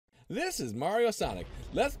This is MARIOSONIC.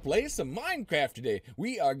 Let's play some Minecraft today.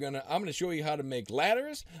 I'm gonna show you how to make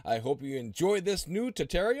ladders. I hope you enjoy this new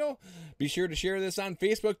tutorial. Be sure to share this on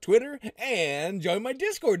Facebook, Twitter, and join my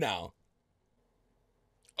Discord now.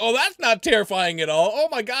 Oh, that's not terrifying at all. Oh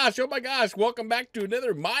my gosh, welcome back to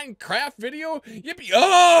another Minecraft video. Yippee.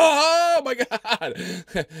 Oh my god.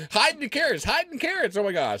 Hide in the carrots, oh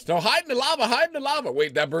my gosh. No, hide in the lava,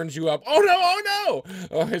 Wait, that burns you up. Oh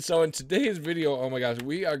no. Okay, so in today's video, oh my gosh,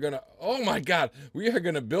 we are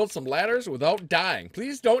gonna build some ladders without dying.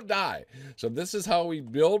 Please don't die. So this is how we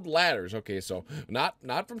build ladders. Okay, so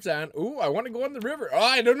not from sand. Ooh, I want to go in the river. Oh,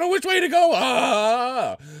 I don't know which way to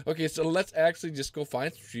go. Okay, so let's actually just go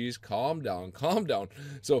find some trees. Calm down.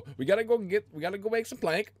 So we gotta go make some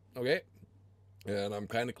plank. Okay, and I'm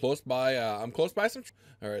kind of close by. I'm close by some.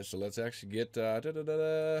 All right, so let's actually get. All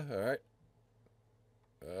right.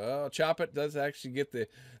 Chop it. Let's actually get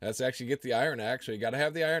the iron axe. So you gotta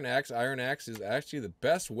have the iron axe. Iron axe is actually the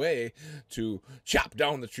best way to chop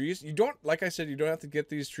down the trees. You don't, like I said, you don't have to get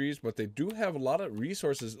these trees, but they do have a lot of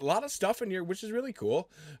resources, a lot of stuff in here, which is really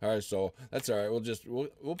cool. All right, so that's all right.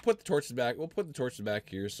 We'll put the torches back. We'll put the torches back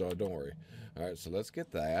here, so don't worry. All right, so let's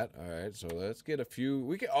get that. All right, so let's get a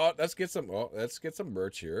few. Let's get some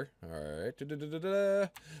birch here. All right.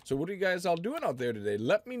 So what are you guys all doing out there today?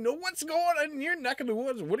 Let me know what's going on in your neck of the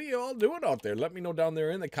woods. What are you all doing out there? Let me know down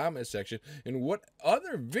there in the comment section. And what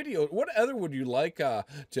other would you like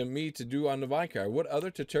me to do on the Minecraft? What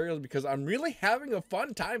other tutorials? Because I'm really having a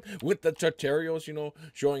fun time with the tutorials. You know,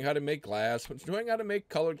 showing how to make glass, showing how to make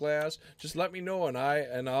colored glass. Just let me know, and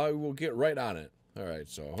I will get right on it. All right,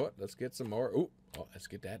 so let's get some more. Ooh, let's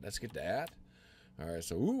get that. All right,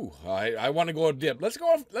 so I want to go a dip. Let's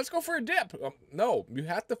go for a dip. No, you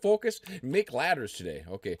have to focus and make ladders today.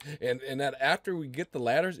 Okay, and that after we get the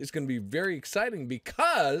ladders, it's going to be very exciting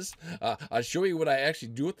because I'll show you what I actually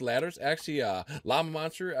do with the ladders. Actually, Llama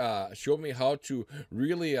Monster showed me how to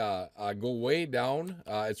really go way down.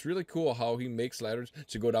 It's really cool how he makes ladders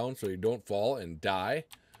to go down so you don't fall and die.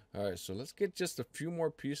 All right, so let's get just a few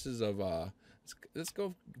more pieces of let's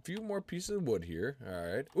go a few more pieces of wood here. All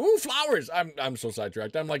right. Ooh, flowers. I'm so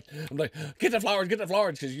sidetracked. I'm like, get the flowers,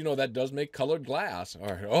 because you know that does make colored glass. All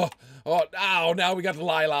right. Oh, now we got the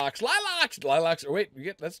lilacs. Wait,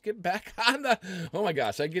 let's get back on the. Oh my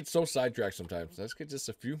gosh, I get so sidetracked sometimes. Let's get just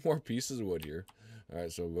a few more pieces of wood here. All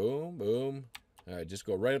right, so boom. All right, just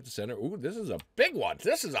go right up the center. Ooh, this is a big one.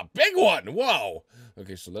 Whoa.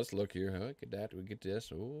 Okay, so let's look here. Look at that. We get this.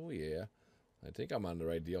 Oh yeah. I think I'm on the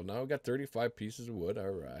right deal. Now we got 35 pieces of wood.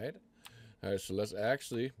 All right. So let's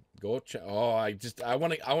actually go. I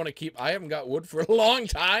want to keep. I haven't got wood for a long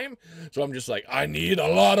time, so I'm just like, I need a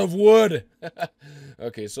lot of wood.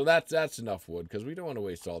 Okay, so that's enough wood because we don't want to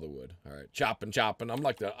waste all the wood. All right, chopping. I'm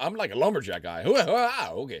like a lumberjack guy.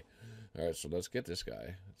 Okay. All right, so let's get this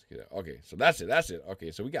guy. Okay, so that's it.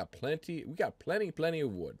 Okay, so we got plenty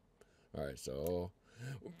of wood. All right, so.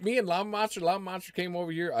 Me and Llama Monster came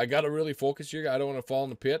over here. I got to really focus here. I don't want to fall in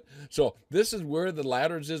the pit. So this is where the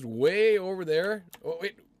ladders is, way over there. Oh,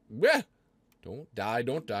 wait. Don't die.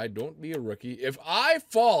 Don't be a rookie. If I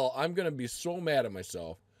fall, I'm going to be so mad at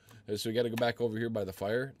myself. So we got to go back over here by the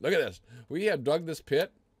fire. Look at this. We have dug this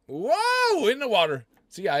pit. Whoa, in the water.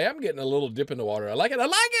 See, I am getting a little dip in the water. I like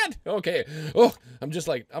it. Okay. Oh, I'm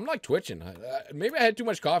like twitching. Maybe I had too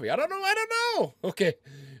much coffee. I don't know.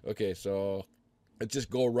 Okay, so let's just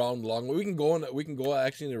go around the long way. We can go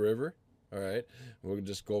actually in the river. All right. We'll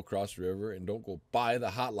just go across the river and don't go by the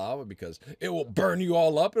hot lava because it will burn you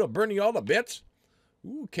all up. It'll burn you all to bits.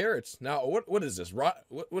 Ooh, carrots. Now, what is this?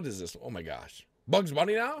 What is this? Oh my gosh. Bugs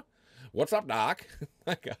Bunny now? What's up, Doc?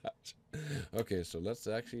 My gosh. Okay, so let's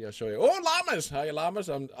actually show you. Oh, llamas. Hi, llamas.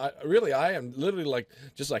 I am literally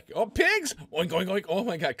just like, oh, pigs. Oink, oink, oink. Oh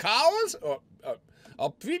my God. Cows.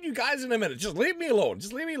 I'll feed you guys in a minute. Just leave me alone.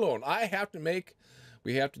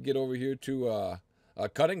 We have to get over here to a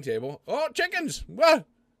cutting table. Oh, chickens!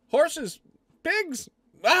 Horses! Pigs!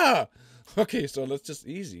 Okay, so let's just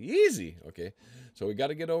easy. Okay, so we got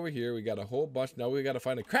to get over here. We got a whole bunch. Now we got to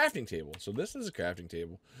find a crafting table. So this is a crafting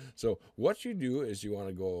table. So what you do is you want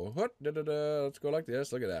to go. Let's go like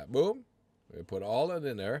this. Look at that. Boom. We put all of it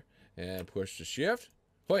in there and push the shift.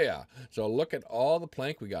 Oh yeah. So look at all the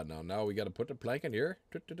plank we got now. Now we got to put the plank in here.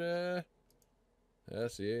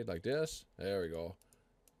 Let's see, like this. There we go.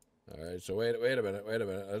 All right, so wait a minute.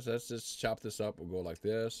 Let's just chop this up. We'll go like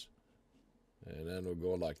this, and then we'll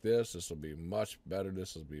go like this. This will be much better.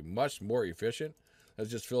 This will be much more efficient. Let's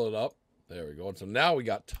just fill it up. There we go. And so now we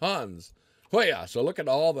got tons Oh yeah, so look at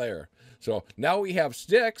all there. So now we have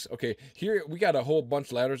sticks. Okay, here we got a whole bunch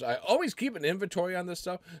of ladders. I always keep an inventory on this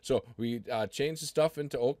stuff. So we changed the stuff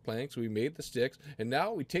into oak planks. We made the sticks. And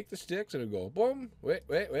now we take the sticks and we go, boom. Wait.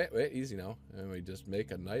 Easy now. And we just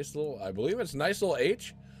make a nice little, I believe it's a nice little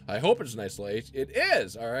H. I hope it's a nice little H. It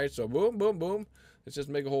is. All right, so boom, boom, boom. Let's just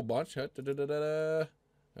make a whole bunch. All right,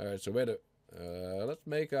 so let's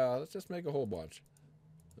just make a whole bunch.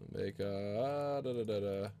 Make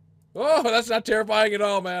Oh, that's not terrifying at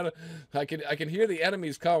all, man. I can hear the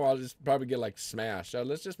enemies come. I'll just probably get like smashed.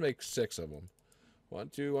 Let's just make 6 of them. 1,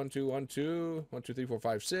 2, 1, 2, 1, 2, 1, 2, 3, 4,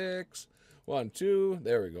 5, 6. 1, 2.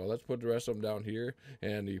 There we go. Let's put the rest of them down here.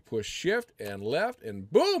 And you push shift and left and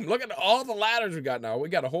boom. Look at all the ladders we got now. We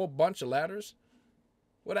got a whole bunch of ladders.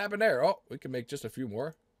 What happened there? Oh, we can make just a few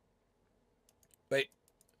more. Wait.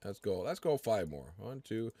 Let's go. Let's go 5 more. 1,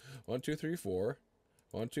 2, 1, 2, 3, 4.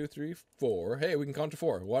 1, 2, 3, 4. Hey, we can count to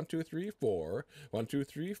 4. 1, 2, 3, 4. 1, 2,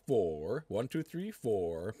 3, 4. 1, 2, 3,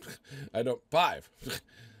 4. I don't. 5.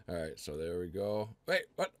 All right, so there we go. Wait,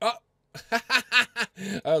 what? Oh, I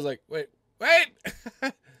was like, wait.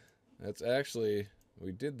 That's actually,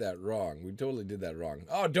 we did that wrong. We totally did that wrong.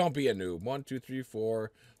 Oh, don't be a noob. 1, 2, 3,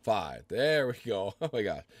 4, 5. There we go. Oh my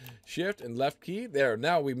God. Shift and left key. There.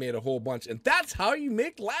 Now we made a whole bunch. And that's how you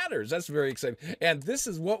make ladders. That's very exciting. And this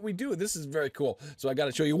is what we do. This is very cool. So I got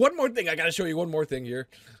to show you one more thing. I got to show you one more thing here.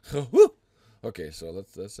 Woo! Okay, so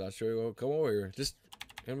let's show you. Come over here. Just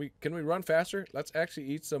can we run faster? Let's actually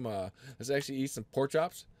eat some pork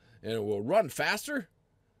chops, and we'll run faster,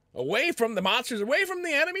 away from the monsters, away from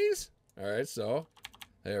the enemies. All right, so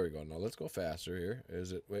there we go. Now let's go faster here.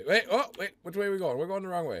 Is it? Wait. Oh, wait. Which way are we going? We're going the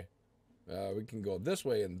wrong way. We can go this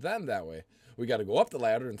way and then that way. We got to go up the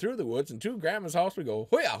ladder and through the woods and to Grandma's house. We go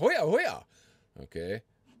hoya, hoya, hoya. Okay.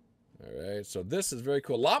 All right. So this is very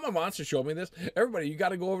cool. Llama Monster showed me this. Everybody, you got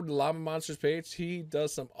to go over to the Llama Monster's page. He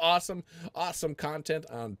does some awesome content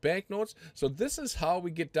on banknotes. So this is how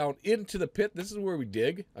we get down into the pit. This is where we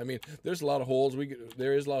dig. I mean, there's a lot of holes.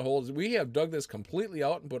 There is a lot of holes. We have dug this completely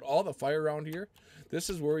out and put all the fire around here. This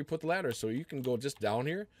is where we put the ladder. So you can go just down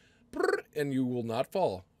here and you will not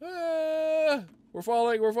fall. We're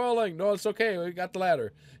falling. No, it's okay. We got the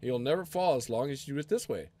ladder. You'll never fall as long as you do it this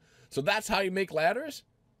way. So that's how you make ladders.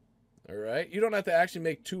 All right. You don't have to actually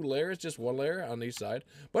make 2 layers, just 1 layer on each side.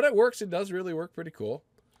 But it works. It does really work pretty cool.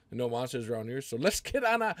 And no monsters around here. So let's get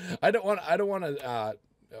on I don't want to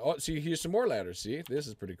oh, see, here's some more ladders. See, this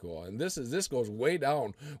is pretty cool. And this goes way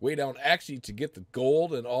down actually to get the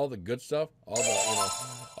gold and all the good stuff,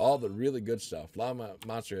 all the really good stuff. Llama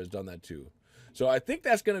Monster has done that too. So I think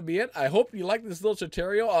that's going to be it. I hope you like this little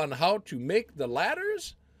tutorial on how to make the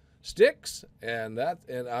ladders, sticks, and out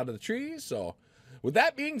of the trees. So with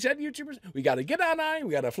that being said, YouTubers, we got to get on out.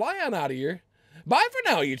 We got to fly on out of here. Bye for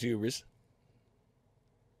now, YouTubers.